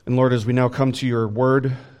And Lord, as we now come to your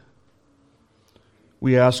word,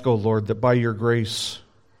 we ask, O Lord, that by your grace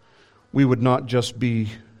we would not just be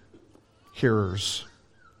hearers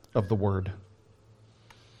of the word,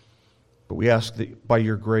 but we ask that by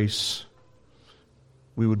your grace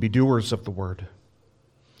we would be doers of the word.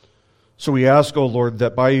 So we ask, O Lord,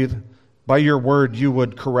 that by your word you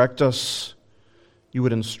would correct us, you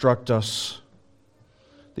would instruct us,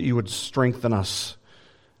 that you would strengthen us,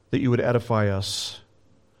 that you would edify us,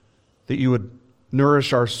 that you would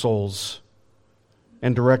nourish our souls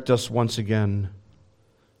and direct us once again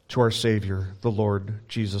to our Savior, the Lord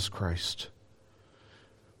Jesus Christ.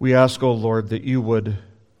 We ask, O Lord, that you would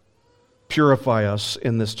purify us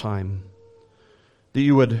in this time, that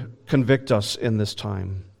you would convict us in this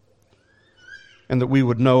time, and that we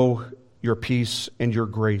would know your peace and your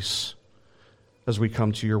grace as we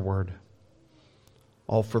come to your word,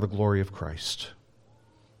 all for the glory of Christ.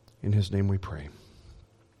 In his name we pray.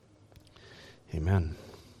 Amen.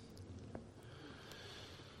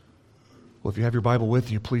 Well, if you have your Bible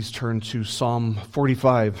with you, please turn to Psalm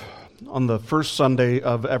 45. On the first Sunday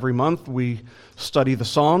of every month, we study the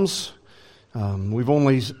Psalms. We've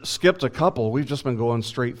only skipped a couple. We've just been going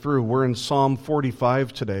straight through. We're in Psalm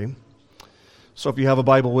 45 today. So if you have a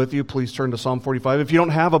Bible with you, please turn to Psalm 45. If you don't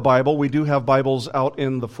have a Bible, we do have Bibles out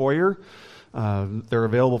in the foyer. They're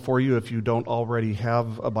available for you if you don't already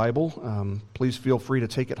have a Bible. Please feel free to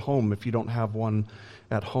take it home if you don't have one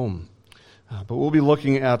at home. But we'll be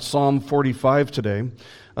looking at Psalm 45 today.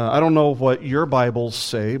 I don't know what your Bibles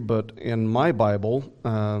say, but in my Bible,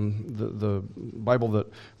 the Bible that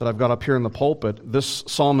I've got up here in the pulpit, this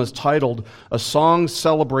psalm is titled, A Song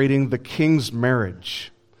Celebrating the King's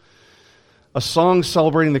Marriage. A song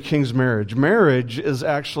celebrating the King's marriage. Marriage is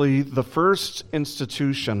actually the first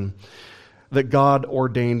institution that God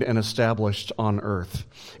ordained and established on earth.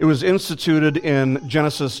 It was instituted in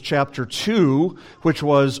Genesis chapter 2, which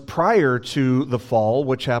was prior to the fall,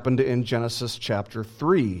 which happened in Genesis chapter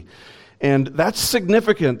 3. And that's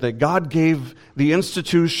significant that God gave the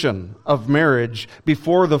institution of marriage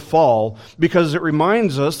before the fall, because it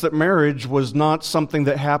reminds us that marriage was not something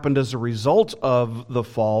that happened as a result of the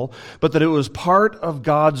fall, but that it was part of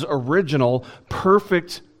God's original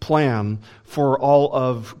perfect plan for all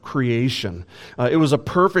of creation. It was a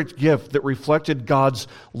perfect gift that reflected God's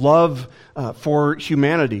love for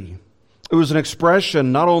humanity. It was an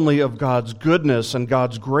expression not only of God's goodness and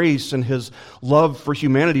God's grace and his love for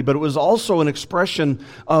humanity, but it was also an expression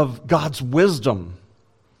of God's wisdom.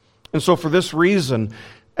 And so for this reason,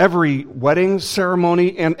 every wedding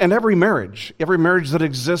ceremony and every marriage that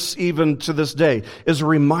exists even to this day, is a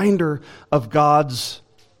reminder of God's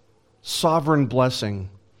sovereign blessing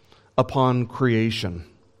upon creation.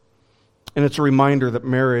 And it's a reminder that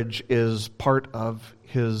marriage is part of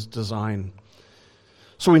his design.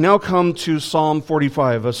 So we now come to Psalm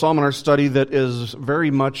 45, a psalm in our study that is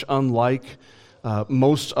very much unlike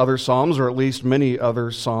most other psalms, or at least many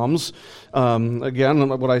other psalms. Again,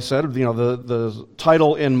 what I said, the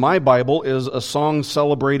title in my Bible is A Song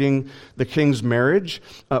Celebrating the King's Marriage.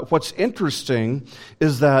 What's interesting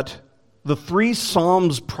is that the three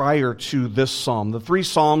psalms prior to this psalm, the three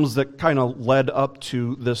psalms that kind of led up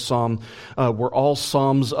to this psalm, were all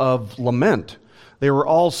psalms of lament. They were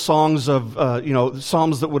all songs of,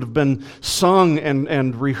 psalms that would have been sung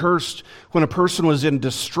and rehearsed when a person was in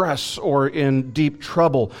distress or in deep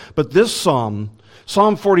trouble. But this psalm,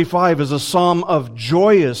 Psalm 45, is a psalm of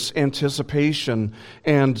joyous anticipation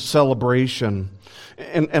and celebration.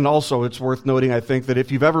 And also, it's worth noting, I think, that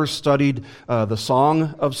if you've ever studied the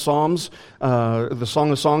Song of Psalms, the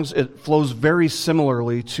Song of Songs, it flows very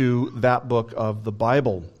similarly to that book of the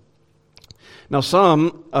Bible. Now,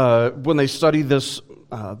 some, when they study this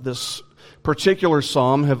particular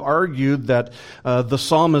psalm, have argued that the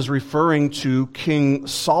psalm is referring to King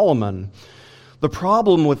Solomon. The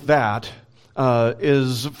problem with that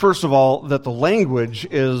is, first of all, that the language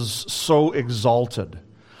is so exalted.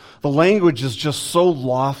 The language is just so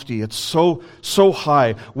lofty. It's so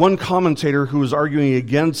high. One commentator who was arguing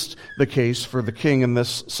against the case for the king in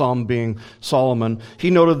this psalm being Solomon,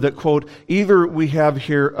 he noted that, quote, either we have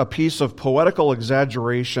here a piece of poetical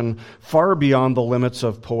exaggeration far beyond the limits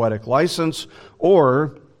of poetic license,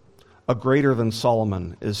 or a greater than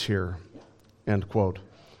Solomon is here, end quote.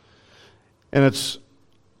 And it's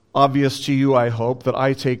obvious to you, I hope, that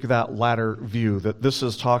I take that latter view, that this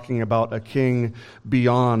is talking about a king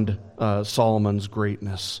beyond Solomon's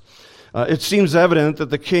greatness. It seems evident that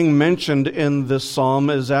the king mentioned in this psalm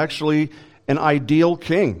is actually an ideal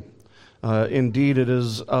king. Indeed, it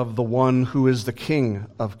is of the one who is the King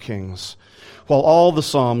of Kings. While all the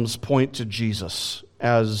psalms point to Jesus,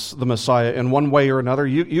 as the Messiah in one way or another.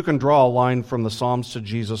 You can draw a line from the Psalms to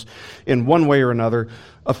Jesus in one way or another.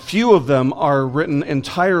 A few of them are written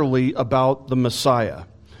entirely about the Messiah.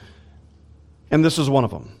 And this is one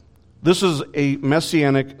of them. This is a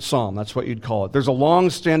messianic psalm. That's what you'd call it. There's a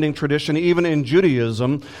long-standing tradition, even in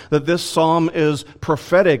Judaism, that this psalm is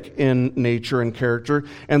prophetic in nature and character,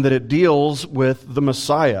 and that it deals with the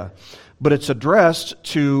Messiah. But it's addressed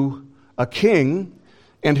to a king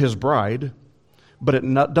and his bride, but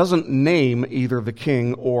it doesn't name either the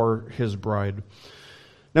king or his bride.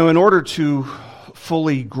 Now, in order to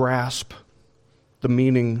fully grasp the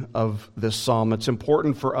meaning of this psalm, it's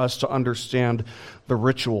important for us to understand the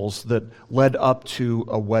rituals that led up to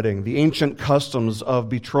a wedding, the ancient customs of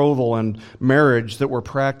betrothal and marriage that were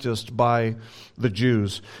practiced by the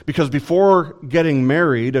Jews. Because before getting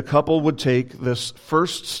married, a couple would take this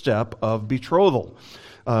first step of betrothal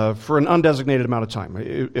for an undesignated amount of time.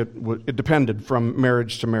 It depended from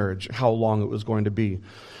marriage to marriage how long it was going to be.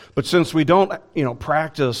 But since we don't,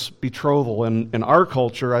 practice betrothal in our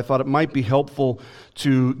culture, I thought it might be helpful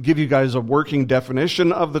to give you guys a working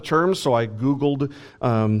definition of the term. So I Googled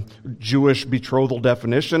Jewish betrothal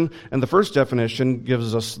definition, and the first definition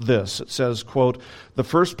gives us this. It says, quote, "the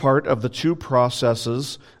first part of the two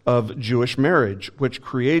processes of Jewish marriage, which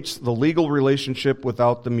creates the legal relationship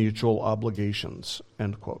without the mutual obligations,"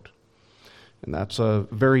 end quote. And that's a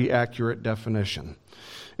very accurate definition.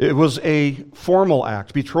 It was a formal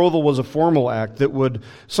act. Betrothal was a formal act that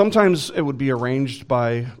sometimes it would be arranged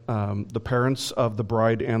by the parents of the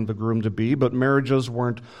bride and the groom-to-be, but marriages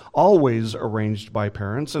weren't always arranged by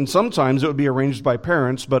parents. And sometimes it would be arranged by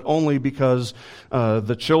parents, but only because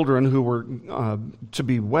the children who were to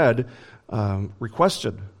be wed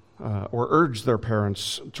requested or urged their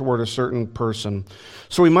parents toward a certain person.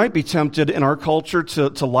 So we might be tempted in our culture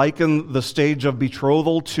to liken the stage of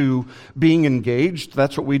betrothal to being engaged.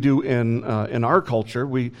 That's what we do in our culture.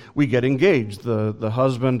 We get engaged. The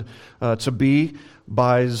husband to be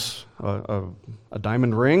buys a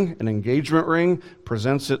diamond ring, an engagement ring,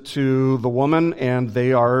 presents it to the woman, and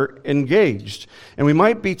they are engaged. And we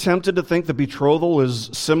might be tempted to think the betrothal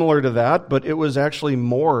is similar to that, but it was actually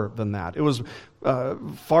more than that. It was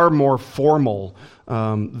far more formal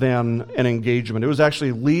than an engagement. It was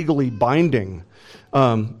actually legally binding.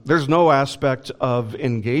 There's no aspect of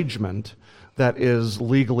engagement that is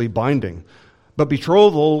legally binding. But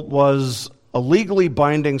betrothal was a legally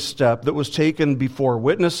binding step that was taken before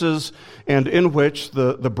witnesses, and in which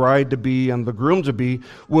the bride-to-be and the groom-to-be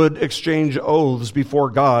would exchange oaths before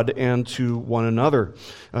God and to one another.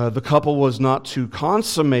 The couple was not to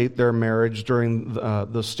consummate their marriage during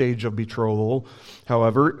the stage of betrothal,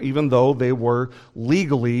 however, even though they were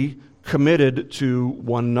legally committed to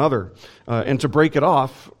one another. And to break it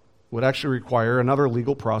off would actually require another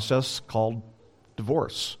legal process called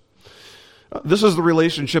divorce. This is the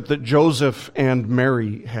relationship that Joseph and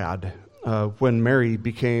Mary had when Mary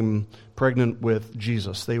became pregnant with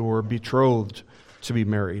Jesus. They were betrothed to be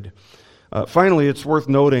married. Finally, it's worth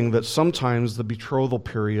noting that sometimes the betrothal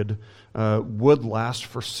period would last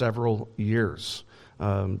for several years.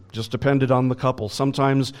 Just depended on the couple.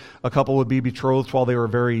 Sometimes a couple would be betrothed while they were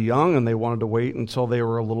very young and they wanted to wait until they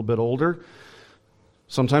were a little bit older.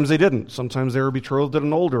 Sometimes they didn't. Sometimes they were betrothed at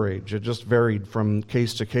an older age. It just varied from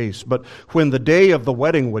case to case. But when the day of the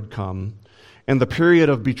wedding would come and the period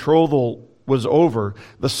of betrothal was over,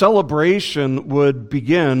 the celebration would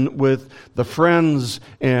begin with the friends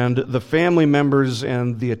and the family members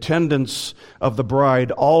and the attendants of the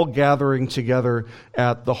bride all gathering together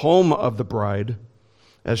at the home of the bride,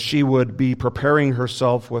 as she would be preparing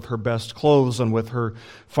herself with her best clothes and with her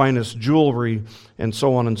finest jewelry and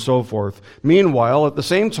so on and so forth. Meanwhile, at the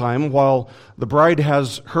same time, while the bride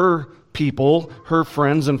has her people, her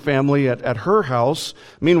friends and family at her house,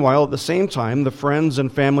 meanwhile, at the same time, the friends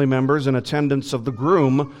and family members and attendants of the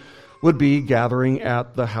groom would be gathering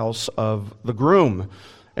at the house of the groom.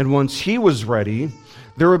 And once he was ready,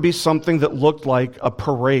 there would be something that looked like a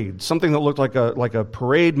parade, something that looked like a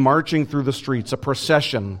parade marching through the streets, a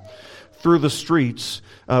procession through the streets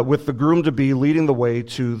with the groom-to-be leading the way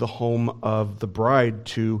to the home of the bride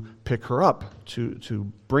to pick her up,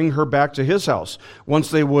 to bring her back to his house.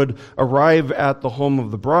 Once they would arrive at the home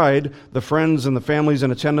of the bride, the friends and the families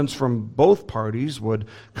and attendants from both parties would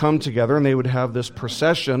come together, and they would have this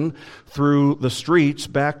procession through the streets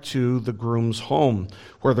back to the groom's home,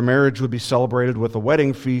 where the marriage would be celebrated with a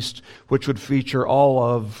wedding feast, which would feature all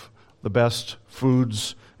of the best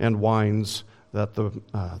foods and wines that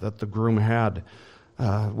the groom had.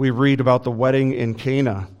 We read about the wedding in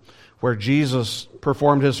Cana, where Jesus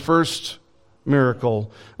performed his first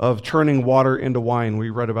miracle of turning water into wine. We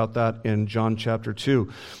read about that in John chapter 2.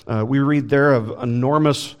 We read there of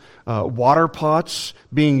enormous water pots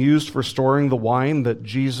being used for storing the wine that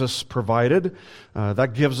Jesus provided.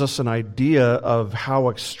 That gives us an idea of how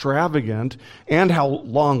extravagant and how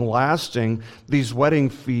long-lasting these wedding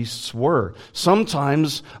feasts were.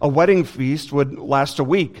 Sometimes a wedding feast would last a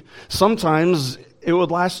week. Sometimes it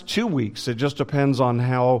would last 2 weeks. It just depends on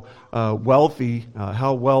how wealthy,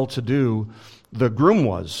 how well-to-do the groom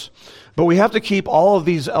was. But we have to keep all of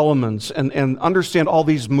these elements and understand all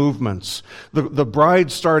these movements. The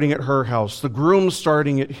bride starting at her house, the groom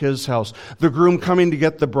starting at his house, the groom coming to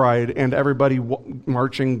get the bride, and everybody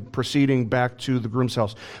proceeding back to the groom's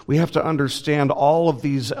house. We have to understand all of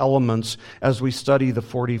these elements as we study the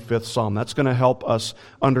 45th Psalm. That's going to help us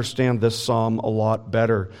understand this psalm a lot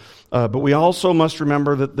better. But we also must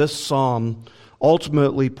remember that this psalm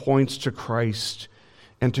ultimately points to Christ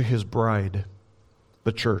and to his bride,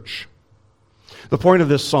 the church. The point of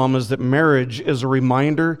this psalm is that marriage is a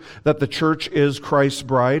reminder that the church is Christ's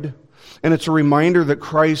bride, and it's a reminder that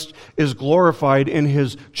Christ is glorified in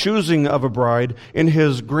his choosing of a bride, in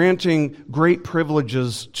his granting great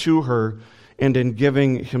privileges to her, and in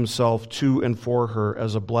giving himself to and for her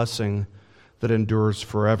as a blessing that endures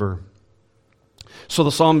forever. So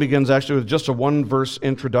the psalm begins actually with just a one-verse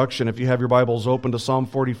introduction. If you have your Bibles open to Psalm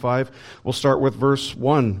 45, we'll start with verse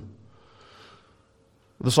 1.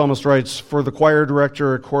 The psalmist writes, "For the choir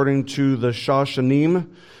director, according to the Shoshanim,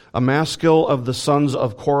 a maskil of the sons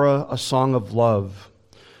of Korah, a song of love.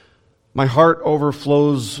 My heart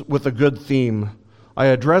overflows with a good theme. I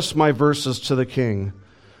address my verses to the king.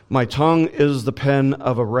 My tongue is the pen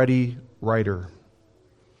of a ready writer."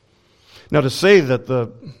 Now, to say that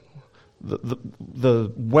the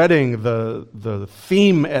wedding, the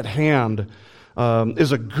theme at hand,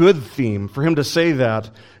 is a good theme, for him to say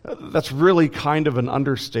that, that's really kind of an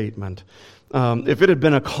understatement. If it had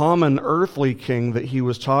been a common earthly king that he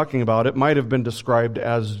was talking about, it might have been described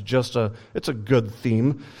as it's a good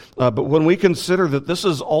theme. But when we consider that this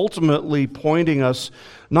is ultimately pointing us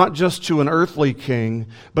not just to an earthly king,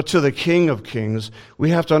 but to the King of Kings,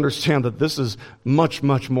 we have to understand that this is much,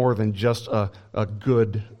 much more than just a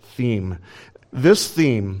good theme. This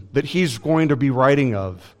theme that he's going to be writing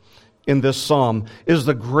of in this psalm is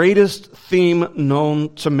the greatest theme known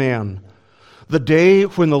to man. The day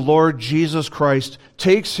when the Lord Jesus Christ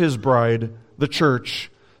takes his bride, the church,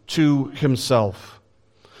 to himself.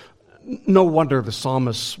 No wonder the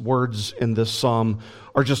psalmist's words in this psalm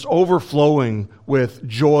are just overflowing with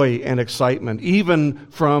joy and excitement, even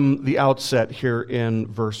from the outset here in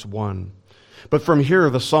verse 1. But from here,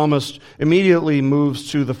 the psalmist immediately moves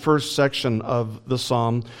to the first section of the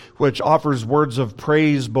psalm, which offers words of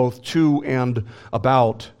praise both to and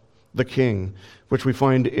about the king, which we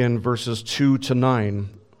find in verses 2 to 9,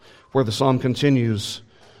 where the psalm continues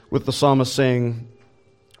with the psalmist saying,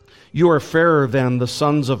 "You are fairer than the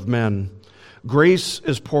sons of men. Grace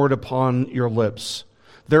is poured upon your lips.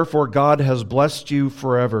 Therefore God has blessed you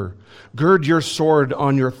forever. Gird your sword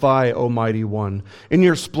on your thigh, O mighty one, in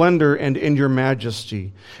your splendor and in your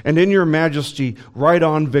majesty. And in your majesty ride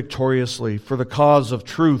on victoriously for the cause of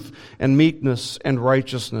truth and meekness and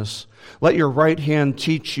righteousness. Let your right hand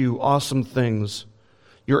teach you awesome things.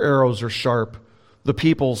 Your arrows are sharp. The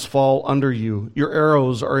peoples fall under you. Your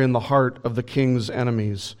arrows are in the heart of the king's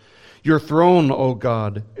enemies. Your throne, O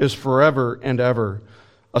God, is forever and ever.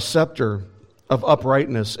 A scepter of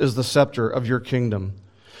uprightness is the scepter of your kingdom.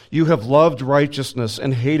 You have loved righteousness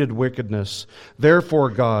and hated wickedness. Therefore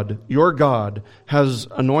God, your God, has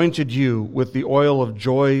anointed you with the oil of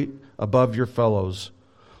joy above your fellows.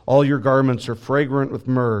 All your garments are fragrant with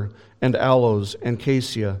myrrh and aloes and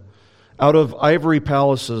cassia. Out of ivory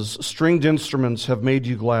palaces, stringed instruments have made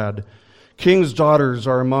you glad. King's daughters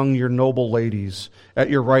are among your noble ladies. At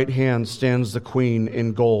your right hand stands the queen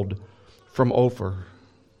in gold from Ophir."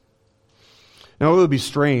 Now, it would be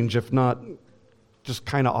strange, if not just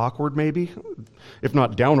kind of awkward maybe, if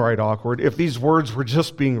not downright awkward, if these words were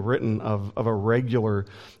just being written of a regular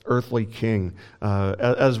earthly king.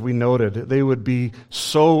 As we noted, they would be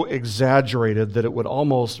so exaggerated that it would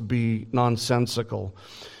almost be nonsensical.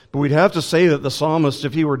 But we'd have to say that the psalmist,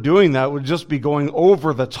 if he were doing that, would just be going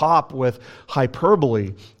over the top with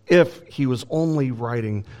hyperbole if he was only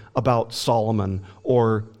writing about Solomon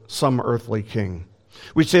or some earthly king.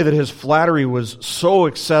 We'd say that his flattery was so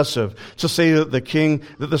excessive to say that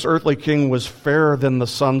this earthly king was fairer than the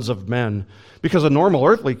sons of men, because a normal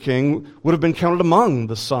earthly king would have been counted among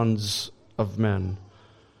the sons of men.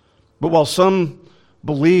 But while some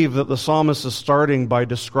believe that the psalmist is starting by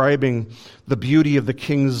describing the beauty of the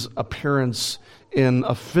king's appearance in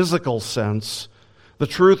a physical sense, the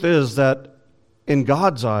truth is that in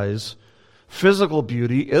God's eyes, physical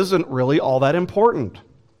beauty isn't really all that important.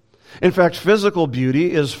 In fact, physical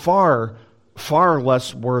beauty is far, far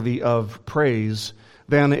less worthy of praise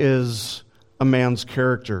than is a man's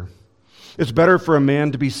character. It's better for a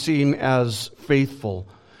man to be seen as faithful.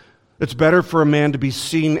 It's better for a man to be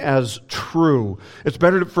seen as true. It's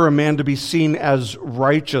better for a man to be seen as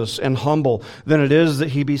righteous and humble than it is that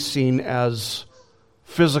he be seen as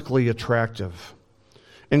physically attractive.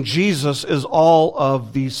 And Jesus is all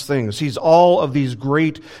of these things. He's all of these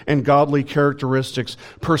great and godly characteristics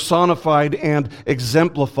personified and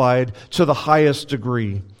exemplified to the highest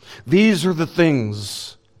degree. These are the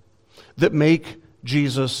things that make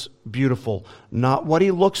Jesus beautiful. Not what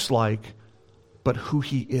he looks like, but who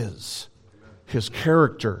he is. His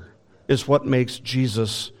character is what makes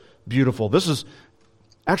Jesus beautiful. This is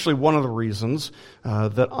actually one of the reasons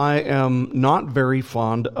that I am not very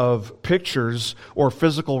fond of pictures or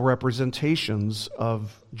physical representations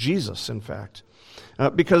of Jesus, in fact.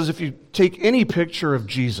 Because if you take any picture of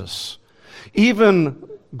Jesus, even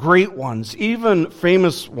great ones, even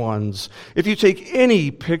famous ones, if you take any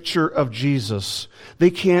picture of Jesus, they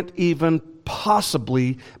can't even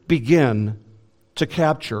possibly begin to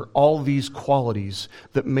capture all these qualities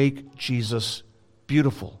that make Jesus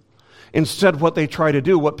beautiful. Instead, what they try to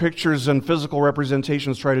do, what pictures and physical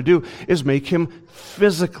representations try to do, is make him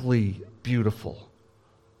physically beautiful.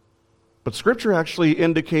 But Scripture actually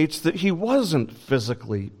indicates that he wasn't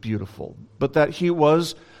physically beautiful, but that he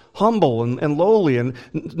was humble and lowly, and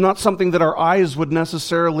not something that our eyes would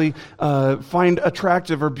necessarily find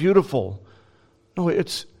attractive or beautiful. No,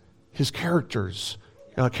 it's his characteristics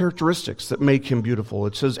that make him beautiful.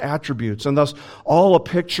 It's his attributes. And thus, all a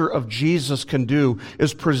picture of Jesus can do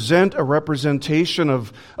is present a representation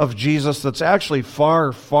of Jesus that's actually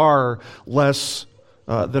far, far less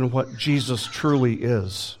than what Jesus truly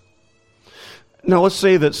is. Now, let's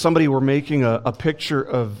say that somebody were making a picture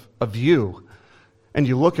of you, and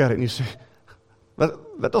you look at it and you say,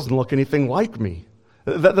 that doesn't look anything like me.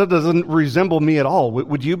 That doesn't resemble me at all.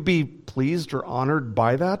 Would you be pleased or honored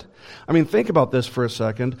by that? I mean, think about this for a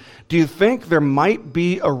second. Do you think there might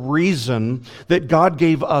be a reason that God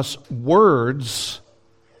gave us words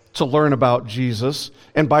to learn about Jesus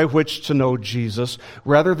and by which to know Jesus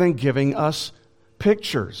rather than giving us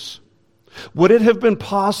pictures? Would it have been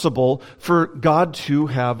possible for God to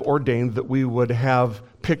have ordained that we would have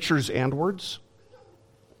pictures and words?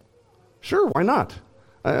 Sure, why not?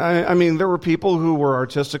 I mean, there were people who were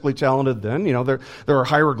artistically talented then. You know, there are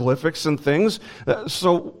hieroglyphics and things.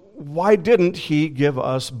 So why didn't he give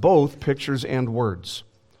us both pictures and words?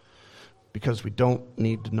 Because we don't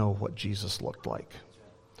need to know what Jesus looked like.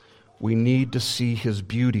 We need to see his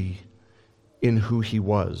beauty in who he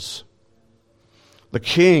was. The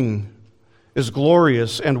King is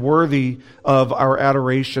glorious and worthy of our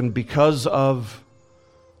adoration because of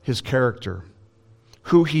his character,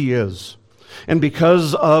 who he is, and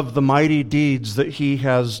because of the mighty deeds that he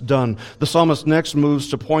has done. The psalmist next moves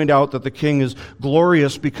to point out that the king is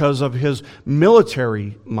glorious because of his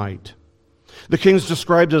military might. The king is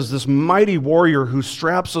described as this mighty warrior who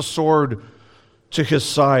straps a sword to his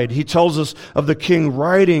side. He tells us of the king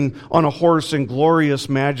riding on a horse in glorious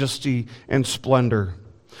majesty and splendor.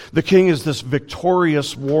 The king is this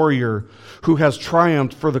victorious warrior who has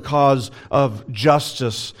triumphed for the cause of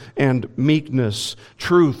justice and meekness,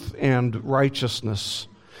 truth and righteousness.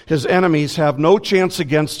 His enemies have no chance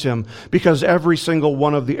against him because every single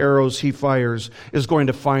one of the arrows he fires is going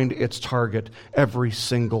to find its target every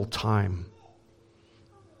single time.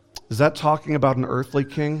 Is that talking about an earthly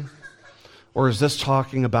king? Or is this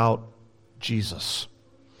talking about Jesus?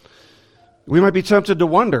 We might be tempted to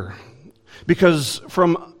wonder, because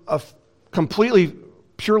from a completely,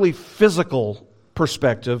 purely physical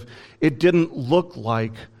perspective, it didn't look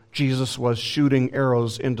like Jesus was shooting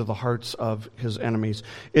arrows into the hearts of his enemies.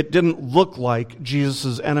 It didn't look like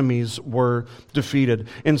Jesus' enemies were defeated.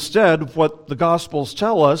 Instead, what the Gospels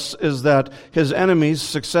tell us is that his enemies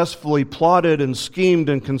successfully plotted and schemed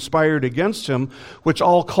and conspired against him, which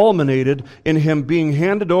all culminated in him being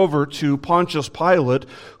handed over to Pontius Pilate,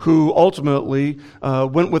 who ultimately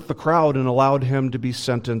went with the crowd and allowed him to be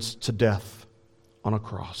sentenced to death on a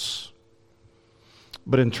cross.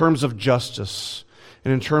 But in terms of justice,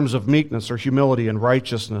 and in terms of meekness or humility and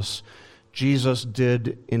righteousness, Jesus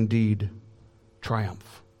did indeed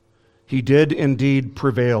triumph. He did indeed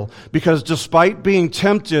prevail. Because despite being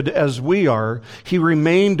tempted as we are, he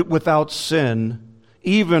remained without sin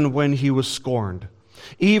even when he was scorned,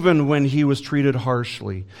 even when he was treated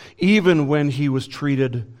harshly, even when he was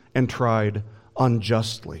treated and tried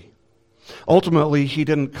unjustly. Ultimately, he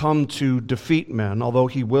didn't come to defeat men, although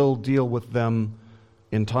he will deal with them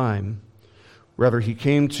in time. Rather, he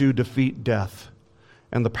came to defeat death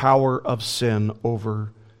and the power of sin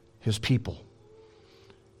over his people.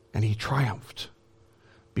 And he triumphed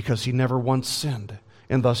because he never once sinned.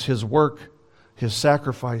 And thus his work, his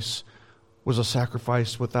sacrifice, was a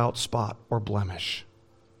sacrifice without spot or blemish.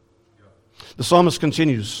 The psalmist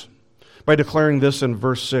continues by declaring this in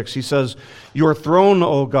verse 6. He says, "Your throne,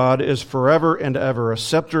 O God, is forever and ever. A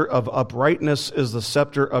scepter of uprightness is the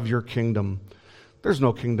scepter of your kingdom." There's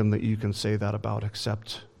no kingdom that you can say that about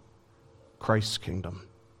except Christ's kingdom.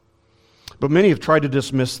 But many have tried to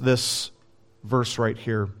dismiss this verse right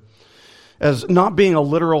here as not being a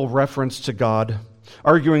literal reference to God,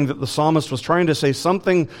 arguing that the psalmist was trying to say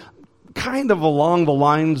something kind of along the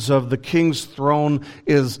lines of the king's throne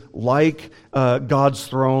is like God's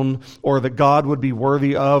throne, or that God would be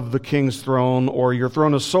worthy of the king's throne, or your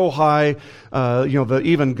throne is so high, that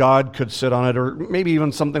even God could sit on it, or maybe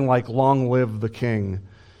even something like "Long live the king."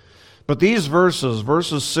 But these verses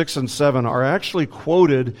 6 and 7, are actually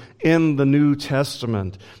quoted in the New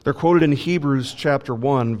Testament. They're quoted in Hebrews chapter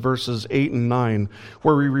 1, verses 8 and 9,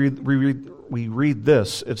 where we read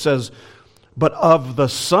this. It says, "But of the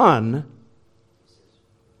Son,"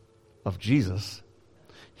 of Jesus,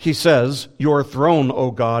 he says, "Your throne,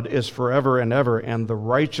 O God, is forever and ever, and the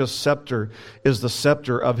righteous scepter is the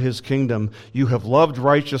scepter of his kingdom. You have loved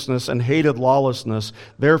righteousness and hated lawlessness.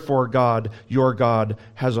 Therefore God, your God,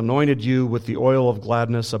 has anointed you with the oil of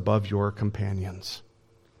gladness above your companions."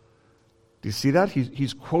 Do you see that?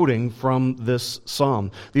 He's quoting from this psalm.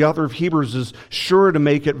 The author of Hebrews is sure to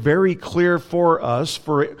make it very clear for us,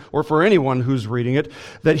 or for anyone who's reading it,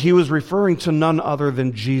 that he was referring to none other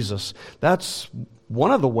than Jesus. That's one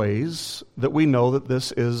of the ways that we know that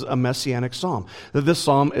this is a messianic psalm, that this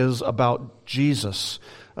psalm is about Jesus,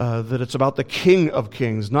 that it's about the King of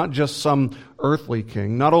Kings, not just some earthly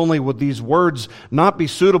king. Not only would these words not be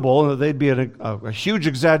suitable, and that they'd be a huge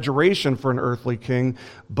exaggeration for an earthly king,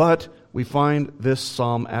 but we find this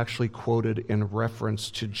psalm actually quoted in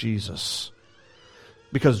reference to Jesus,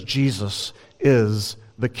 because Jesus is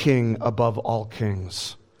the King above all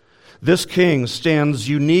kings. This King stands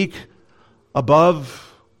unique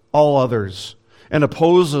above all others and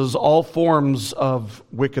opposes all forms of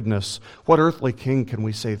wickedness. What earthly king can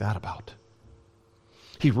we say that about?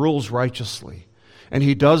 He rules righteously, and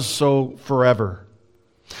he does so forever.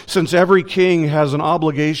 Since every king has an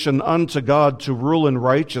obligation unto God to rule in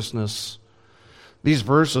righteousness, these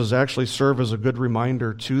verses actually serve as a good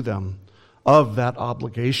reminder to them of that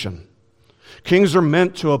obligation. Kings are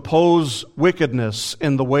meant to oppose wickedness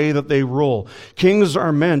in the way that they rule. Kings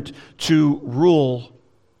are meant to rule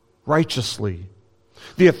righteously.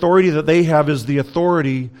 The authority that they have is the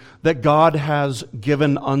authority that God has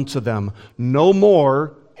given unto them. No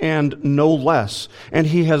more and no less. And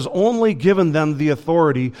he has only given them the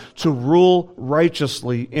authority to rule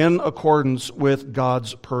righteously in accordance with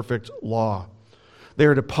God's perfect law. They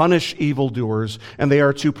are to punish evildoers, and they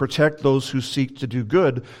are to protect those who seek to do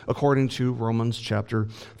good, according to Romans chapter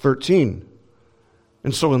 13.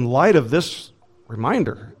 And so in light of this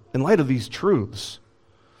reminder, in light of these truths,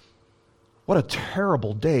 what a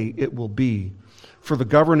terrible day it will be for the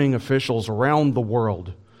governing officials around the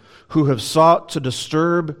world who have sought to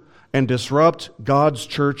disturb and disrupt God's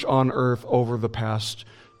church on earth over the past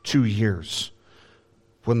 2 years,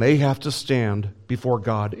 when they have to stand before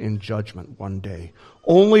God in judgment one day,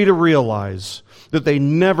 only to realize that they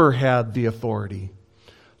never had the authority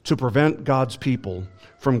to prevent God's people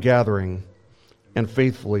from gathering and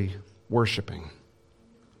faithfully worshiping.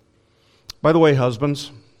 By the way,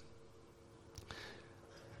 husbands,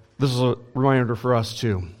 this is a reminder for us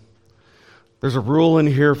too. There's a rule in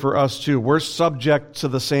here for us too. We're subject to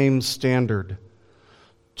the same standard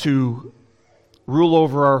to rule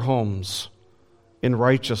over our homes in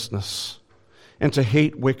righteousness and to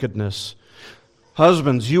hate wickedness.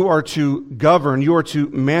 Husbands, you are to govern, you are to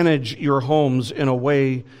manage your homes in a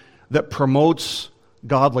way that promotes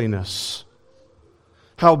godliness.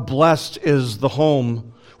 How blessed is the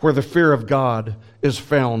home where the fear of God is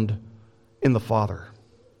found in the Father.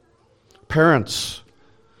 Parents,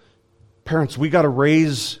 we got to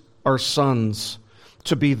raise our sons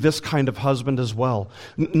to be this kind of husband as well.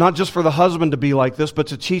 Not just for the husband to be like this, but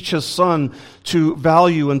to teach his son to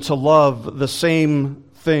value and to love the same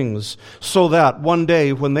things, so that one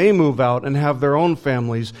day when they move out and have their own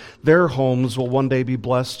families, their homes will one day be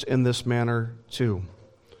blessed in this manner too.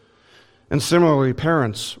 And similarly,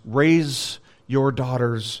 parents, raise your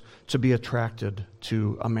daughters to be attracted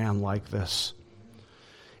to a man like this.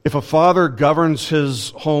 If a father governs his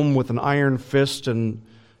home with an iron fist and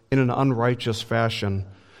in an unrighteous fashion,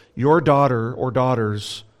 your daughter or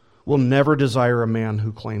daughters will never desire a man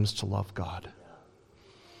who claims to love God.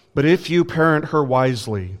 But if you parent her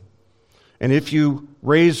wisely, and if you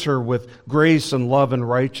raise her with grace and love and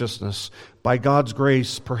righteousness, by God's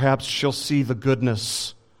grace, perhaps she'll see the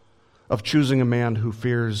goodness of choosing a man who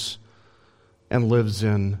fears and lives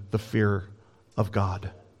in the fear of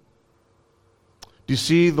God. Do you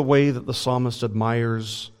see the way that the psalmist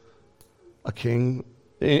admires a king,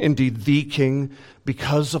 indeed the king,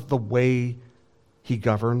 because of the way he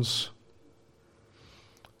governs?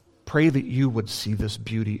 Pray that you would see this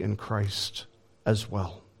beauty in Christ as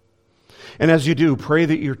well. And as you do, pray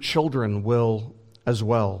that your children will as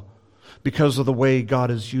well, because of the way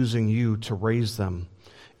God is using you to raise them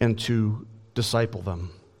and to disciple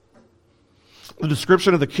them. The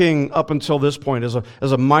description of the king up until this point as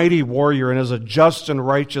a mighty warrior and as a just and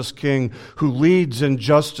righteous king who leads in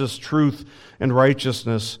justice, truth, and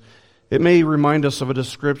righteousness, it may remind us of a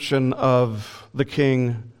description of the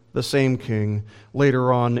king, the same king,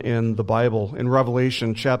 later on in the Bible. In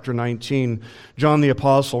Revelation chapter 19, John the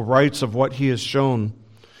Apostle writes of what he has shown.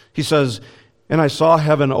 He says, "And I saw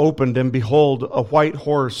heaven opened, and behold, a white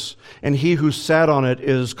horse, and he who sat on it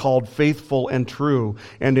is called Faithful and True,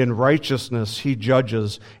 and in righteousness he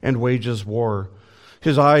judges and wages war.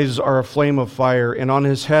 His eyes are a flame of fire, and on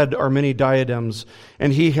his head are many diadems,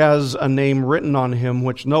 and he has a name written on him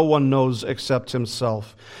which no one knows except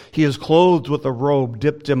himself. He is clothed with a robe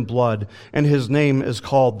dipped in blood, and his name is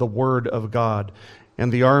called the Word of God.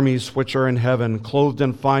 And the armies which are in heaven, clothed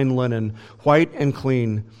in fine linen, white and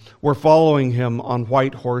clean, were following him on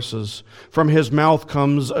white horses. From his mouth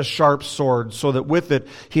comes a sharp sword, so that with it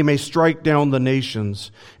he may strike down the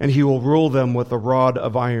nations, and he will rule them with a rod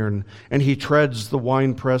of iron. And he treads the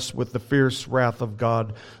winepress with the fierce wrath of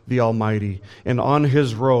God the Almighty. And on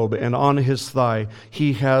his robe and on his thigh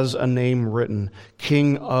he has a name written,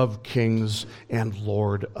 King of Kings and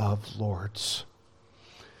Lord of Lords."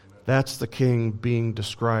 That's the king being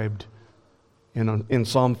described in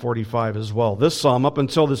Psalm 45 as well. This psalm, up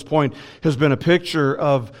until this point, has been a picture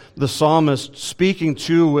of the psalmist speaking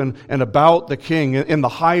to and about the king in the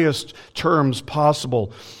highest terms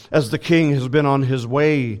possible, as the king has been on his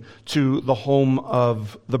way to the home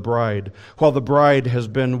of the bride, while the bride has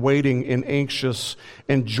been waiting in anxious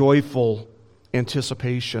and joyful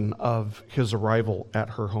anticipation of his arrival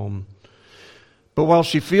at her home. But while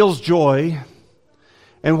she feels joy,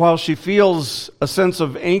 and while she feels a sense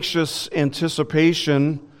of anxious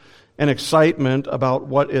anticipation and excitement about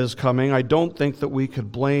what is coming, I don't think that we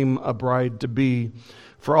could blame a bride-to-be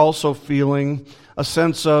for also feeling a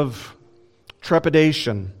sense of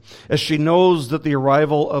trepidation, as she knows that the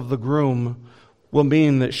arrival of the groom will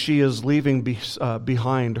mean that she is leaving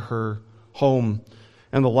behind her home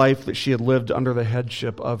and the life that she had lived under the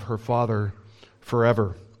headship of her father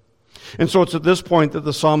forever. And so it's at this point that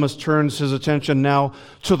the psalmist turns his attention now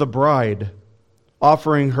to the bride,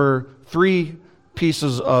 offering her three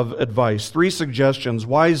pieces of advice, three suggestions,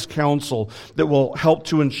 wise counsel that will help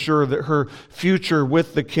to ensure that her future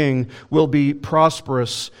with the king will be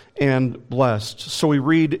prosperous and blessed. So we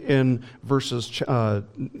read in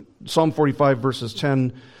Psalm 45, verses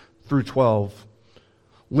 10 through 12.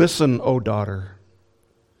 "Listen, O daughter,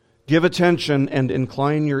 give attention and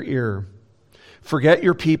incline your ear. Forget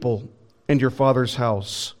your people and your father's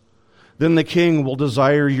house. Then the king will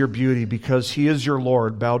desire your beauty because he is your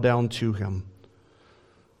Lord. Bow down to him.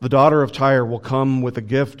 The daughter of Tyre will come with a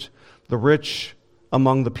gift. The rich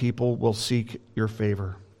among the people will seek your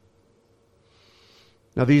favor."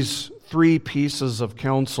 Now, these three pieces of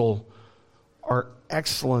counsel are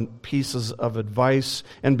excellent pieces of advice,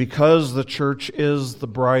 and because the church is the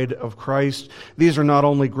bride of Christ, these are not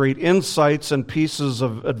only great insights and pieces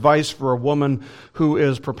of advice for a woman who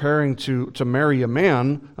is preparing to marry a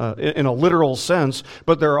man in a literal sense,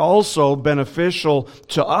 but they're also beneficial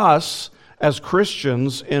to us as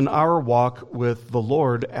Christians in our walk with the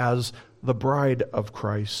Lord as the bride of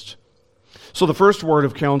Christ. So the first word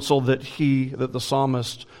of counsel that the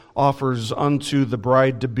psalmist offers unto the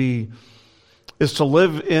bride-to-be is to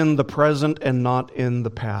live in the present and not in the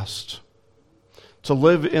past. To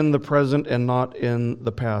live in the present and not in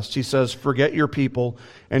the past. He says, "Forget your people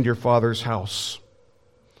and your father's house."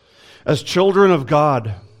 As children of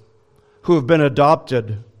God who have been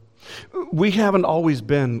adopted, we haven't always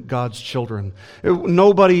been God's children.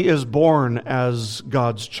 Nobody is born as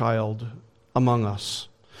God's child among us.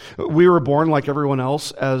 We were born, like everyone else,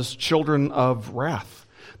 as children of wrath.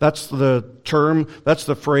 That's the term, that's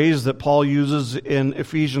the phrase that Paul uses in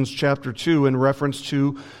Ephesians chapter 2 in reference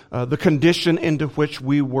to the condition into which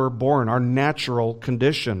we were born, our natural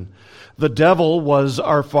condition. The devil was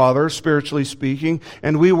our father, spiritually speaking,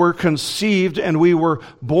 and we were conceived and we were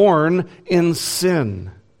born in sin.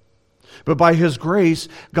 But by His grace,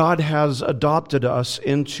 God has adopted us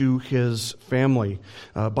into His family.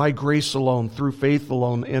 By grace alone, through faith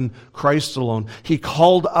alone, in Christ alone. He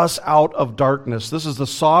called us out of darkness. This is the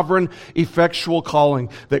sovereign, effectual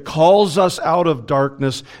calling that calls us out of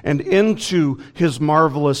darkness and into His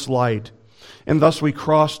marvelous light. And thus we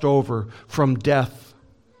crossed over from death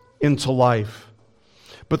into life.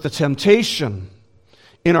 But the temptation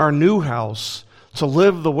in our new house to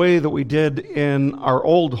live the way that we did in our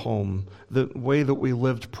old home, the way that we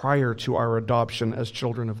lived prior to our adoption as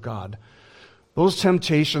children of God, those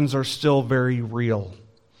temptations are still very real.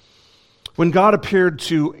 When God appeared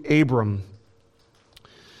to Abram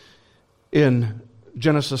in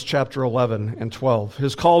Genesis chapter 11 and 12,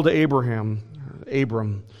 His call to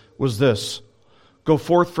Abram, was this: "Go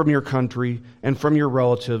forth from your country and from your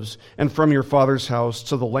relatives and from your father's house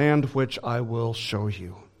to the land which I will show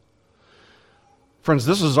you." Friends,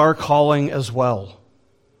 this is our calling as well.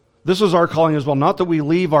 This is our calling as well. Not that we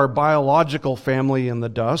leave our biological family in the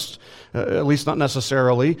dust, at least not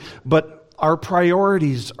necessarily, but our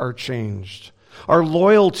priorities are changed. Our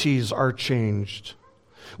loyalties are changed.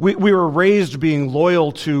 We were raised being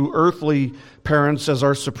loyal to earthly parents as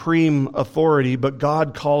our supreme authority, but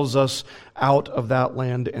God calls us out of that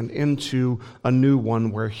land and into a new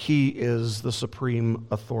one where He is the supreme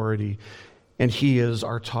authority. And He is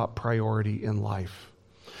our top priority in life.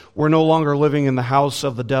 We're no longer living in the house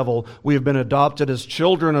of the devil. We have been adopted as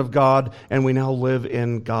children of God, and we now live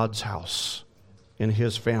in God's house, in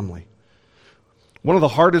His family. One of the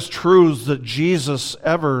hardest truths that Jesus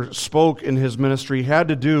ever spoke in His ministry had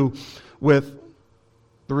to do with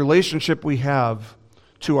the relationship we have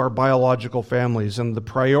to our biological families and the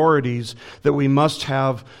priorities that we must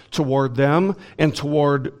have toward them and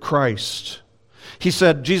toward Christ.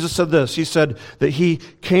 Jesus said this, He said that He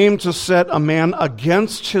came to set a man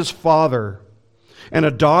against his father, and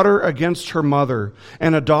a daughter against her mother,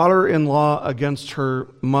 and a daughter-in-law against her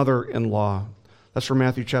mother-in-law. That's from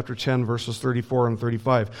Matthew chapter 10, verses 34 and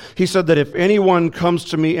 35. He said that if anyone comes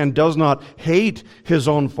to me and does not hate his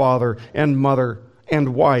own father and mother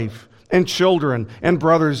and wife and children and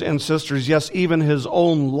brothers and sisters, yes, even his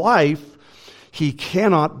own life, he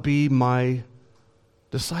cannot be my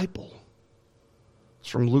disciple. It's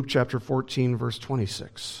from Luke chapter 14, verse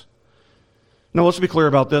 26. Now, let's be clear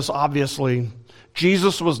about this. Obviously,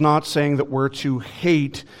 Jesus was not saying that we're to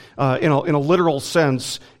hate, in a literal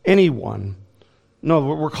sense, anyone. No,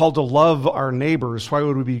 we're called to love our neighbors. Why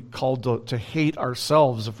would we be called to hate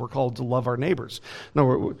ourselves if we're called to love our neighbors?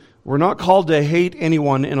 No, we're not called to hate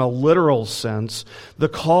anyone in a literal sense. The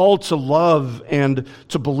call to love and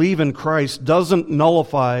to believe in Christ doesn't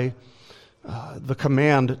nullify the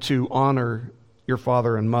command to honor your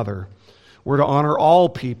father and mother. We're to honor all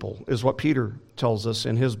people, is what Peter tells us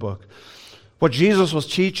in his book. What Jesus was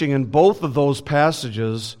teaching in both of those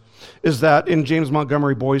passages is that, in James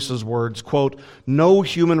Montgomery Boyce's words, quote, "No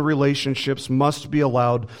human relationships must be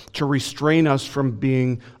allowed to restrain us from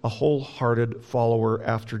being a wholehearted follower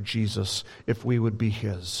after Jesus if we would be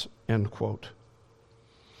His," end quote.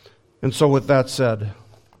 And so with that said,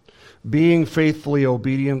 being faithfully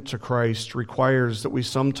obedient to Christ requires that we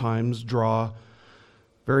sometimes draw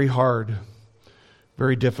very hard,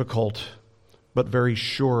 very difficult, but very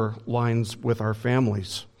sure lines with our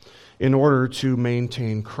families in order to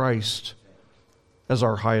maintain Christ as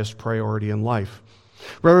our highest priority in life.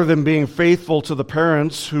 Rather than being faithful to the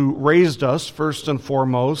parents who raised us, first and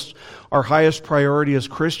foremost, our highest priority as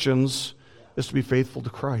Christians is to be faithful to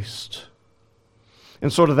Christ.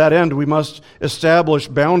 And so to that end, we must establish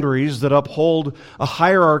boundaries that uphold a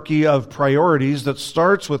hierarchy of priorities that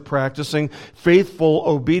starts with practicing faithful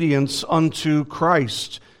obedience unto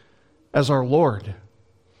Christ as our Lord,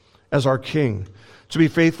 as our King. To be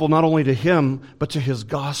faithful not only to Him, but to His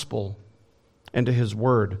gospel and to His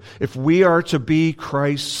word. If we are to be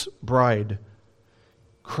Christ's bride,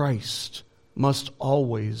 Christ must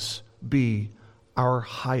always be our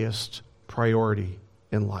highest priority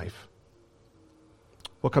in life.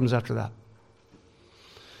 What comes after that?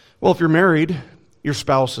 Well, if you're married, your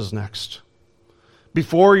spouse is next.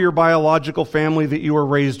 Before your biological family that you were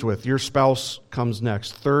raised with, your spouse comes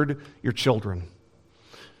next. Third, your children.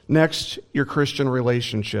 Next, your Christian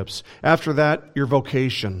relationships. After that, your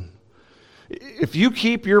vocation. If you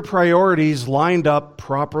keep your priorities lined up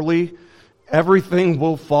properly everything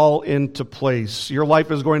will fall into place. Your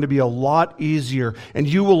life is going to be a lot easier, and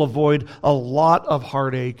you will avoid a lot of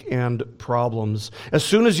heartache and problems. As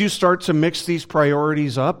soon as you start to mix these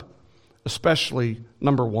priorities up, especially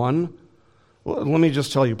number one, let me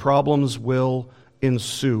just tell you, problems will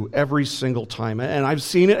ensue every single time. And I've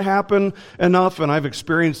seen it happen enough, and I've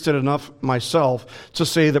experienced it enough myself to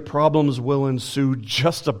say that problems will ensue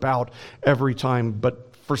just about every time,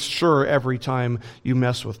 but for sure every time you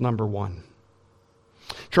mess with number one.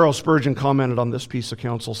 Charles Spurgeon commented on this piece of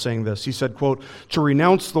counsel saying this. He said, quote, "To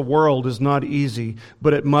renounce the world is not easy,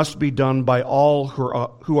 but it must be done by all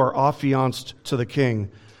who are affianced to the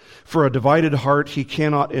King. For a divided heart he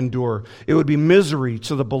cannot endure. It would be misery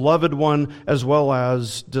to the beloved one as well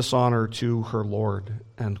as dishonor to her Lord."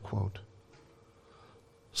 End quote.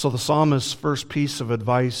 So the psalmist's first piece of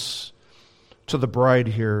advice to the bride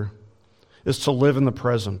here is to live in the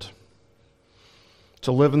present.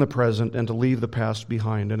 To live in the present and to leave the past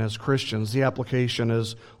behind. And as Christians, the application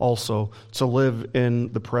is also to live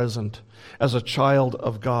in the present as a child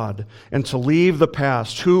of God and to leave the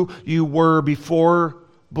past, who you were before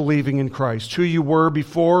believing in Christ, who you were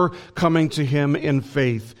before coming to Him in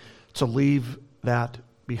faith, to leave that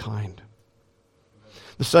behind.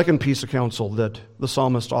 The second piece of counsel that the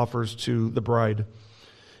psalmist offers to the bride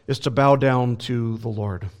is to bow down to the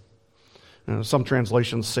Lord. Some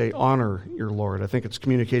translations say, honor your Lord. I think it's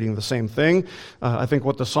communicating the same thing. I think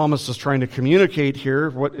what the psalmist is trying to communicate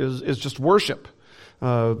here is just worship.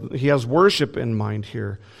 He has worship in mind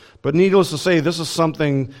here. But needless to say, this is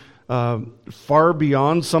something far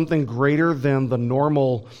beyond, something greater than the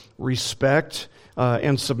normal respect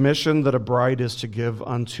and submission that a bride is to give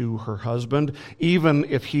unto her husband, even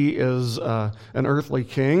if he is an earthly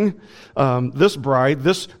king. This bride,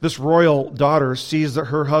 this royal daughter, sees that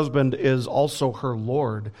her husband is also her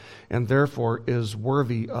Lord, and therefore is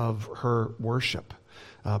worthy of her worship.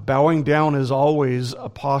 Bowing down is always a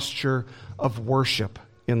posture of worship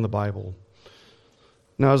in the Bible.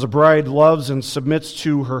 Now, as a bride loves and submits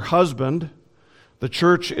to her husband, the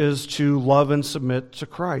church is to love and submit to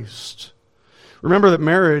Christ. Remember that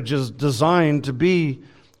marriage is designed to be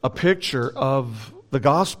a picture of the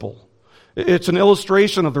gospel. It's an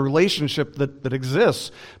illustration of the relationship that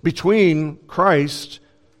exists between Christ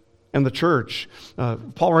and the church.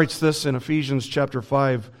 Paul writes this in Ephesians chapter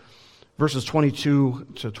 5, verses 22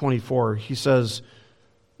 to 24. He says,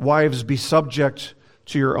 "Wives, be subject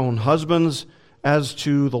to your own husbands as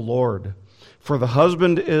to the Lord. For the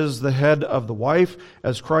husband is the head of the wife,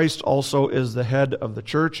 as Christ also is the head of the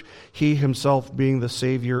church, he himself being the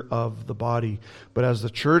Savior of the body. But as the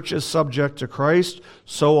church is subject to Christ,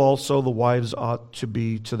 so also the wives ought to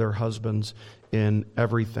be to their husbands in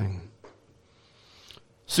everything."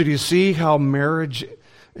 So do you see how marriage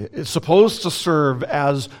is supposed to serve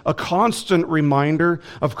as a constant reminder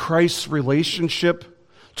of Christ's relationship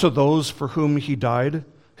to those for whom he died?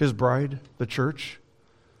 His bride, the church.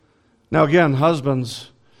 Now again, husbands,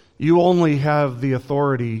 you only have the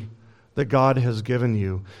authority that God has given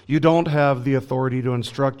you. You don't have the authority to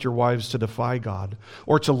instruct your wives to defy God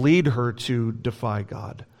or to lead her to defy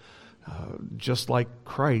God. Just like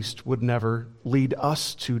Christ would never lead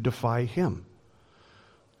us to defy Him.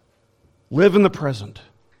 Live in the present.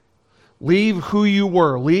 Leave who you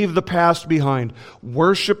were. Leave the past behind.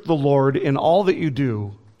 Worship the Lord in all that you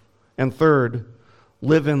do. And third,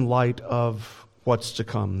 live in light of what's to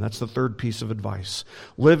come. That's the third piece of advice.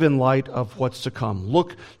 Live in light of what's to come.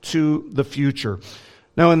 Look to the future.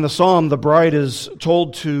 Now in the psalm, the bride is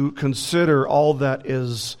told to consider all that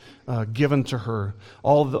is given to her,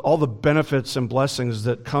 all the benefits and blessings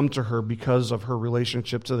that come to her because of her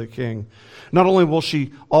relationship to the king. Not only will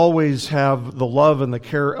she always have the love and the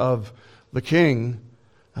care of the king,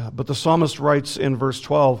 but the psalmist writes in verse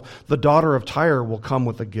 12, "The daughter of Tyre will come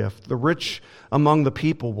with a gift. The rich among the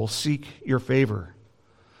people will seek your favor."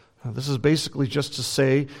 This is basically just to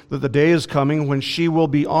say that the day is coming when she will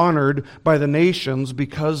be honored by the nations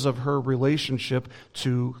because of her relationship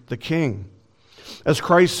to the king. As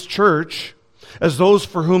Christ's church, as those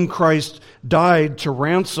for whom Christ died to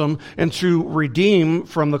ransom and to redeem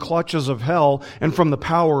from the clutches of hell and from the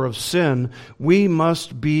power of sin, we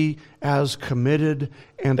must be as committed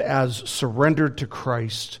and as surrendered to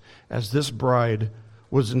Christ as this bride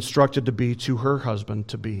was instructed to be to her husband,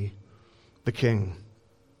 to be the king.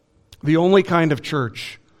 The only kind of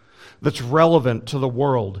church that's relevant to the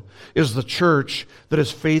world is the church that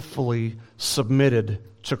is faithfully submitted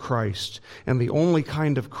to Christ. And the only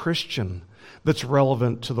kind of Christian that's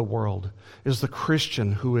relevant to the world is the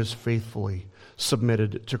Christian who is faithfully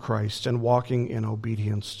submitted to Christ and walking in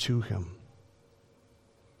obedience to Him.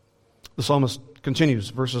 The psalmist continues,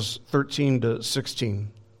 verses 13 to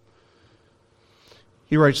 16.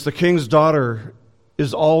 He writes, "The king's daughter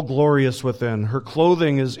is all glorious within. Her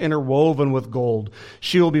clothing is interwoven with gold.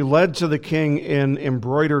 She will be led to the king in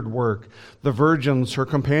embroidered work. The virgins, her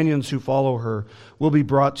companions who follow her, will be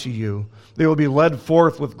brought to you. They will be led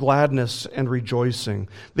forth with gladness and rejoicing.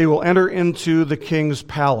 They will enter into the king's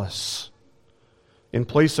palace. In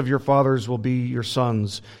place of your fathers will be your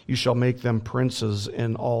sons. You shall make them princes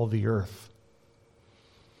in all the earth."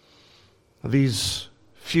 These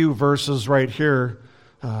few verses right here,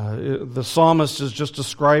 the psalmist is just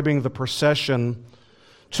describing the procession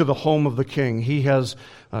to the home of the king.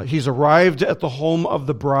 He's arrived at the home of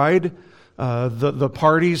the bride. The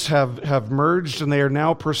parties have merged, and they are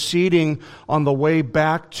now proceeding on the way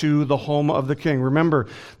back to the home of the king. Remember,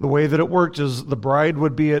 the way that it worked is the bride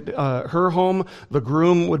would be at her home, the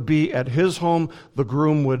groom would be at his home,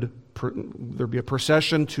 there'd be a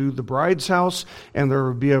procession to the bride's house, and there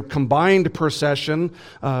would be a combined procession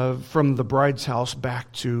from the bride's house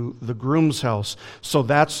back to the groom's house. So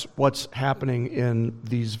that's what's happening in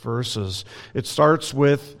these verses. It starts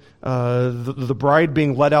with the bride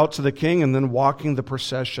being led out to the king, and then walking the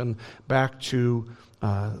procession back to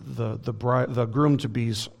the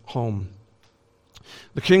groom-to-be's home.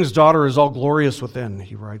 The king's daughter is all glorious within,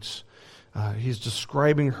 he writes. He's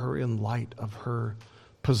describing her in light of her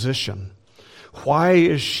position. Why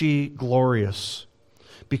is she glorious?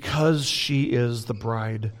 Because she is the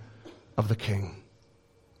bride of the king.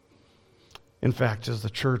 In fact, as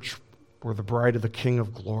the church, we're the bride of the King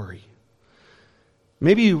of glory.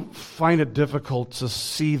 Maybe you find it difficult to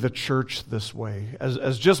see the church this way,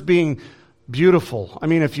 as just being beautiful. I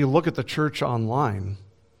mean, if you look at the church online,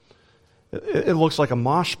 it looks like a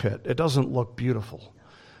mosh pit. It doesn't look beautiful.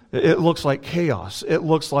 It looks like chaos. It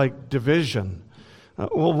looks like division.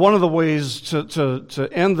 Well, one of the ways to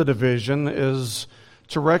end the division is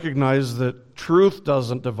to recognize that truth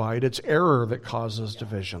doesn't divide. It's error that causes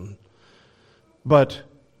division. But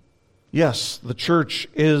yes, the church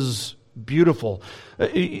is beautiful.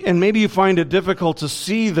 And maybe you find it difficult to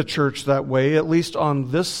see the church that way, at least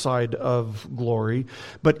on this side of glory.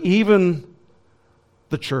 But even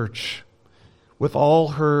the church, with all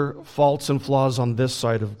her faults and flaws on this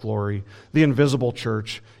side of glory, the invisible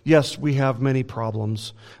church, yes, we have many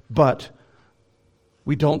problems, but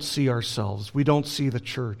we don't see ourselves. We don't see the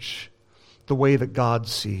church the way that God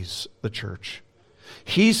sees the church.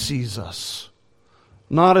 He sees us,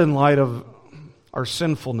 not in light of our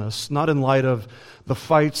sinfulness, not in light of the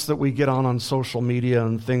fights that we get on social media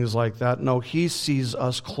and things like that. No, He sees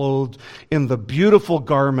us clothed in the beautiful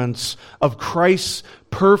garments of Christ's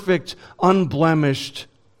perfect, unblemished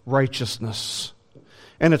righteousness.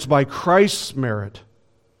 And it's by Christ's merit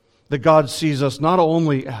that God sees us not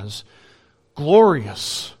only as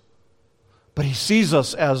glorious, but He sees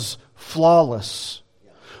us as flawless.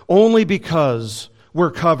 Only because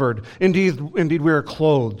we're covered, indeed we are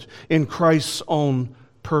clothed in Christ's own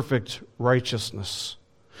perfect righteousness.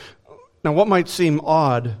 Now, what might seem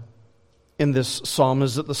odd in this psalm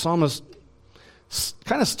is that the psalmist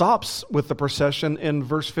kind of stops with the procession in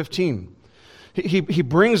verse 15. He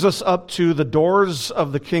brings us up to the doors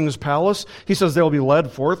of the king's palace. He says they will be led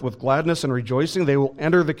forth with gladness and rejoicing. They will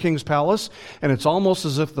enter the king's palace. And it's almost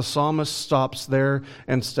as if the psalmist stops there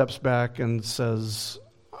and steps back and says,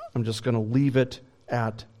 I'm just going to leave it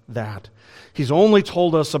at that. He's only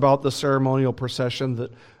told us about the ceremonial procession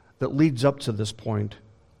that leads up to this point.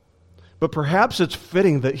 But perhaps it's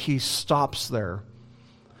fitting that he stops there,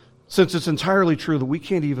 since it's entirely true that we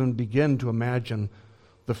can't even begin to imagine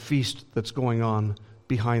the feast that's going on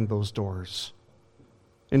behind those doors.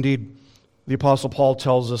 Indeed, the Apostle Paul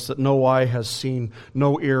tells us that no eye has seen,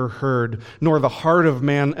 no ear heard, nor the heart of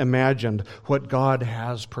man imagined what God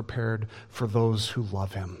has prepared for those who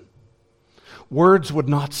love Him. Words would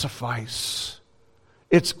not suffice.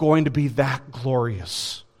 It's going to be that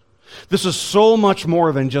glorious. This is so much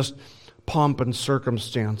more than just pomp and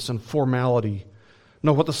circumstance and formality.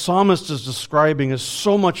 No, what the psalmist is describing is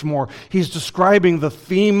so much more. He's describing the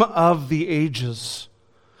theme of the ages.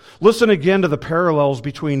 Listen again to the parallels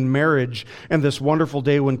between marriage and this wonderful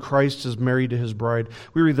day when Christ is married to His bride.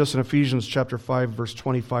 We read this in Ephesians chapter 5, verse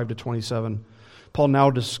 25 to 27. Paul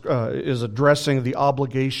now is addressing the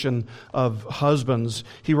obligation of husbands.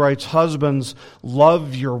 He writes, "Husbands,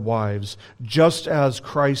 love your wives, just as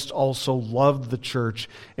Christ also loved the church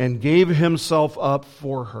and gave Himself up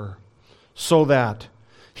for her, so that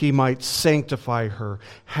He might sanctify her,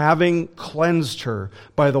 having cleansed her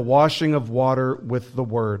by the washing of water with the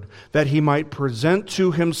word, that He might present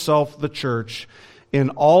to Himself the church in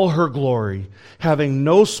all her glory, having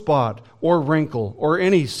no spot or wrinkle or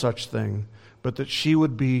any such thing, but that she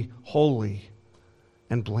would be holy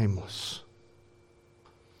and blameless.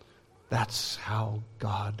 That's how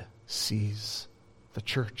God sees the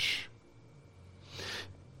church.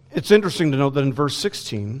 It's interesting to note that in verse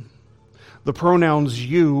 16, the pronouns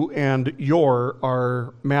you and your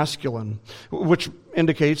are masculine, which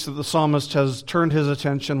indicates that the psalmist has turned his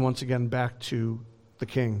attention once again back to the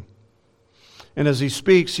king. And as he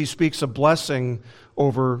speaks a blessing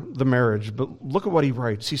over the marriage. But look at what he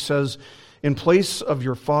writes. He says, in place of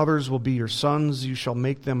your fathers will be your sons, you shall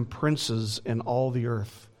make them princes in all the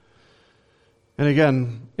earth. And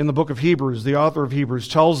again, in the book of Hebrews, the author of Hebrews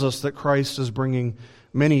tells us that Christ is bringing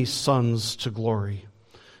many sons to glory.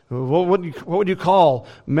 What would you call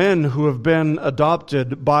men who have been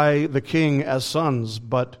adopted by the king as sons,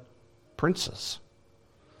 but princes?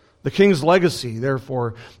 The king's legacy,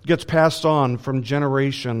 therefore, gets passed on from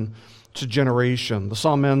generation to generation. The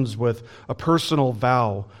psalm ends with a personal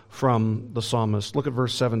vow from the psalmist. Look at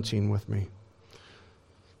verse 17 with me.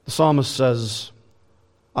 The psalmist says,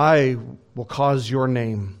 I will cause your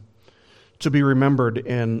name to be remembered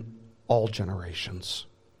in all generations.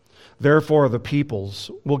 Therefore, the peoples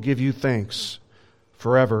will give you thanks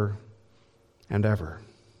forever and ever.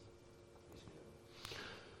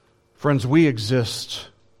 Friends, we exist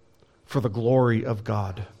for the glory of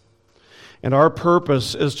God. And our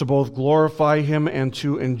purpose is to both glorify Him and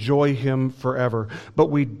to enjoy Him forever. But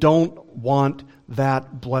we don't want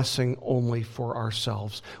that blessing only for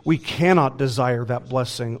ourselves. We cannot desire that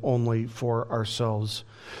blessing only for ourselves.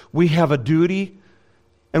 We have a duty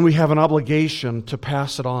and we have an obligation to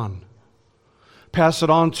pass it on. Pass it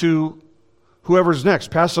on to whoever's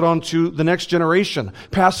next. Pass it on to the next generation.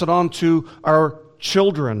 Pass it on to our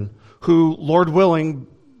children who, Lord willing,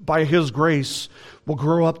 by His grace, will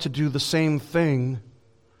grow up to do the same thing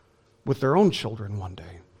with their own children one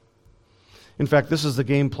day. In fact, this is the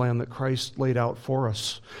game plan that Christ laid out for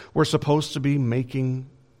us. We're supposed to be making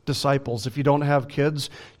disciples. If you don't have kids,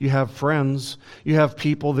 you have friends, you have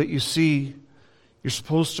people that you see.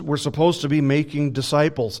 We're supposed to be making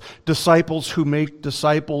disciples. Disciples who make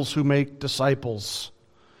disciples who make disciples.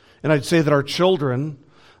 And I'd say that our children,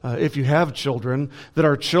 if you have children, that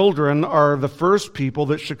our children are the first people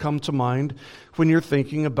that should come to mind when you're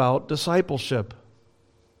thinking about discipleship.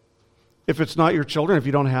 If it's not your children, if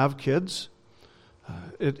you don't have kids,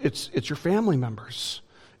 it's your family members.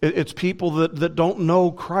 It's people that don't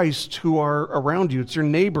know Christ who are around you. It's your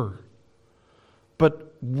neighbor. But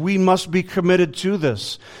we must be committed to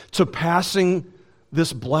this, to passing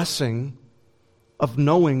this blessing of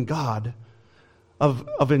knowing God,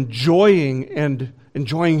 of enjoying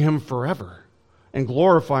Him forever and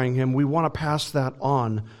glorifying Him. We want to pass that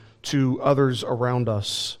on to others around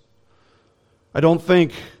us. I don't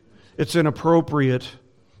think it's inappropriate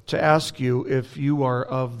to ask you if you are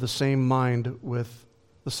of the same mind with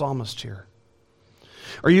the psalmist here.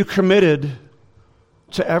 Are you committed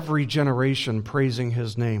to every generation praising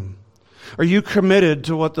His name? Are you committed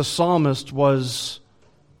to what the psalmist was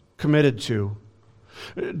committed to?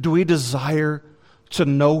 Do we desire to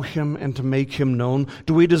know Him and to make Him known?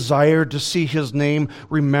 Do we desire to see His name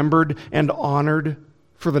remembered and honored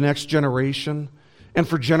for the next generation and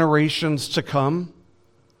for generations to come?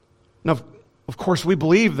 Now, of course, we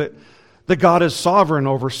believe that God is sovereign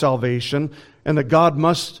over salvation and that God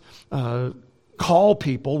must call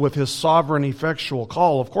people with His sovereign, effectual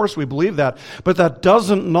call. Of course, we believe that, but that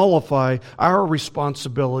doesn't nullify our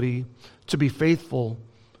responsibility to be faithful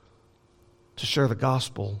to share the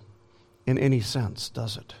gospel in any sense,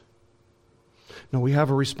 does it? No, we have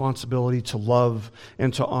a responsibility to love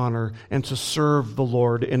and to honor and to serve the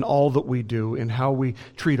Lord in all that we do, in how we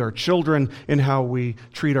treat our children, in how we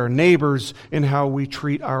treat our neighbors, in how we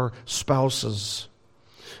treat our spouses.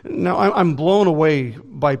 Now, I'm blown away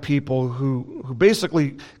by people who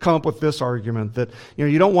basically come up with this argument that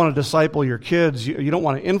you don't want to disciple your kids, you don't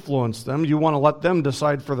want to influence them, you want to let them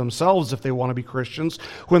decide for themselves if they want to be Christians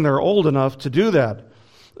when they're old enough to do that.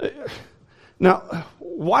 Now,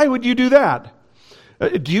 why would you do that?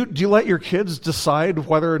 Do you let your kids decide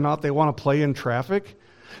whether or not they want to play in traffic?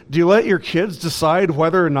 Do you let your kids decide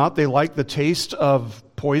whether or not they like the taste of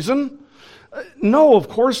poison? No, of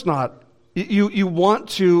course not. You want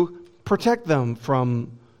to protect them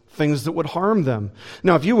from things that would harm them.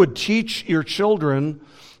 Now, if you would teach your children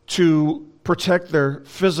to protect their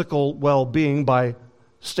physical well-being by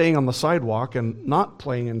staying on the sidewalk and not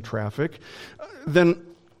playing in traffic, then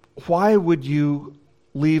why would you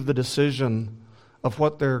leave the decision of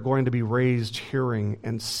what they're going to be raised hearing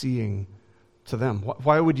and seeing to them?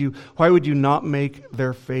 Why would you not make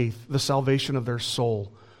their faith, the salvation of their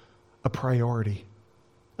soul, a priority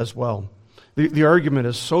as well? The argument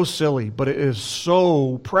is so silly, but it is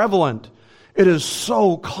so prevalent. It is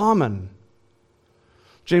so common.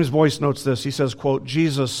 James Boyce notes this. He says, quote,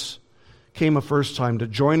 Jesus came a first time to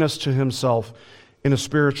join us to himself in a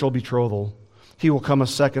spiritual betrothal. He will come a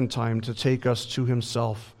second time to take us to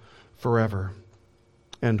himself forever.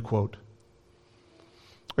 End quote.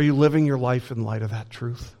 Are you living your life in light of that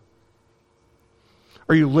truth?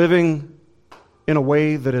 Are you living in a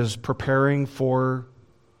way that is preparing for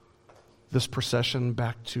this procession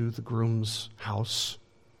back to the groom's house?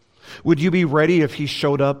 Would you be ready if he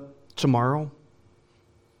showed up tomorrow?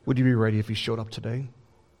 Would you be ready if he showed up today?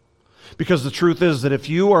 Because the truth is that if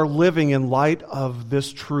you are living in light of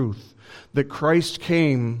this truth, that Christ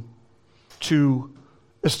came to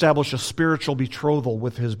establish a spiritual betrothal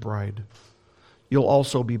with his bride, you'll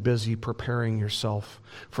also be busy preparing yourself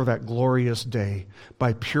for that glorious day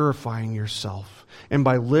by purifying yourself and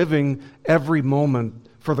by living every moment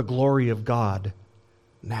for the glory of God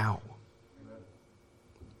now.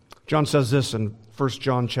 John says this in 1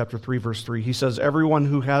 John chapter 3, verse 3. He says, everyone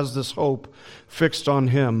who has this hope fixed on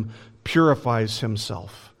him purifies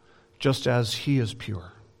himself, just as he is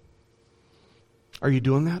pure. Are you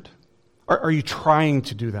doing that? Are you trying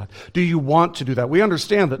to do that? Do you want to do that? We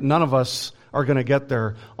understand that none of us are going to get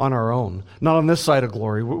there on our own. Not on this side of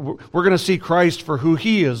glory. We're going to see Christ for who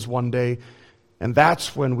he is one day, and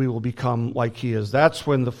that's when we will become like he is. That's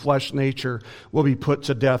when the flesh nature will be put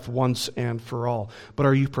to death once and for all. But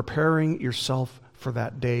are you preparing yourself for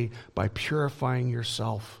that day by purifying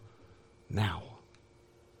yourself now?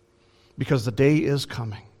 Because the day is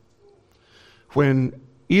coming when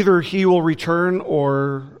either he will return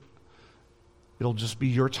or it'll just be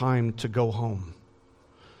your time to go home.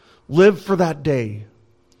 Live for that day.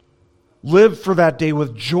 Live for that day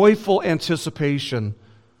with joyful anticipation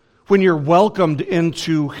when you're welcomed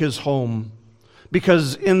into his home.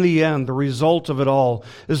 Because in the end, the result of it all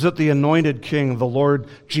is that the anointed King, the Lord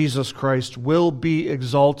Jesus Christ, will be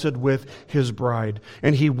exalted with his bride.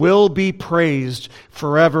 And he will be praised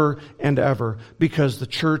forever and ever, because the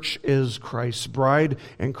church is Christ's bride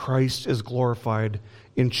and Christ is glorified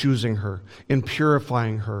in choosing her, in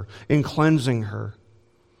purifying her, in cleansing her,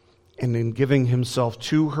 and in giving himself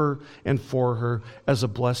to her and for her as a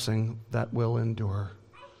blessing that will endure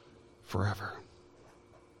forever.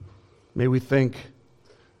 May we think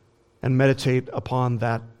and meditate upon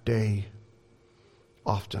that day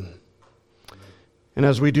often. And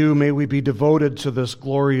as we do, may we be devoted to this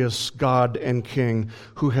glorious God and King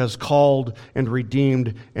who has called and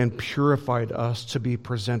redeemed and purified us to be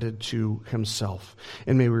presented to himself.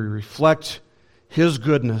 And may we reflect his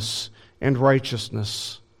goodness and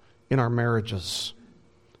righteousness in our marriages,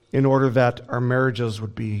 in order that our marriages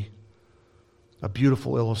would be a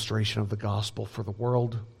beautiful illustration of the gospel for the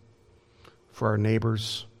world, for our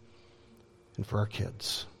neighbors, and for our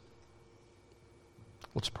kids.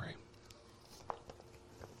 Let's pray.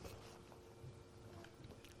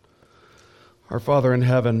 Our Father in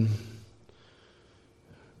heaven,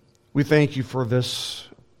 we thank you for this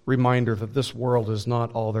reminder that this world is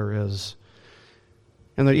not all there is,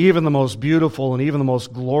 and that even the most beautiful and even the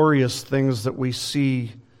most glorious things that we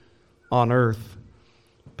see on earth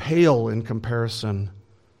pale in comparison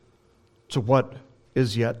to what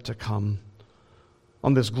is yet to come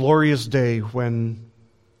on this glorious day when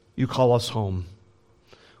you call us home,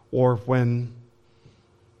 or when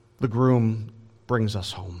the groom brings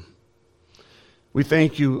us home. We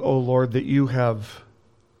thank you, O Lord, that you have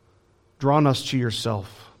drawn us to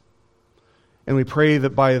yourself. And we pray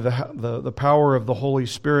that by the power of the Holy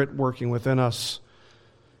Spirit working within us,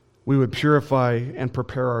 we would purify and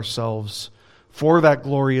prepare ourselves for that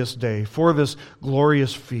glorious day, for this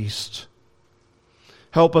glorious feast.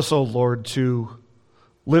 Help us, O Lord, to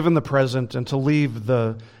live in the present and to leave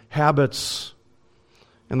the habits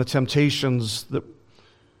and the temptations that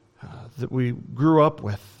we grew up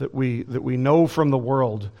with, that we know from the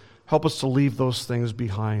world. Help us to leave those things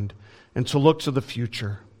behind and to look to the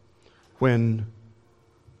future when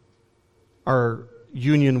our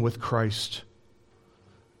union with Christ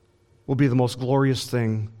will be the most glorious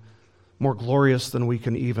thing, more glorious than we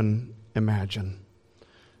can even imagine.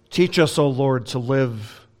 Teach us, O Lord, to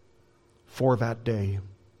live for that day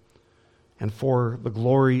and for the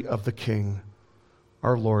glory of the King,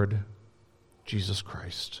 our Lord Jesus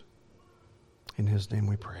Christ. In his name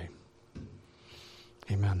we pray.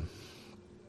 Amen.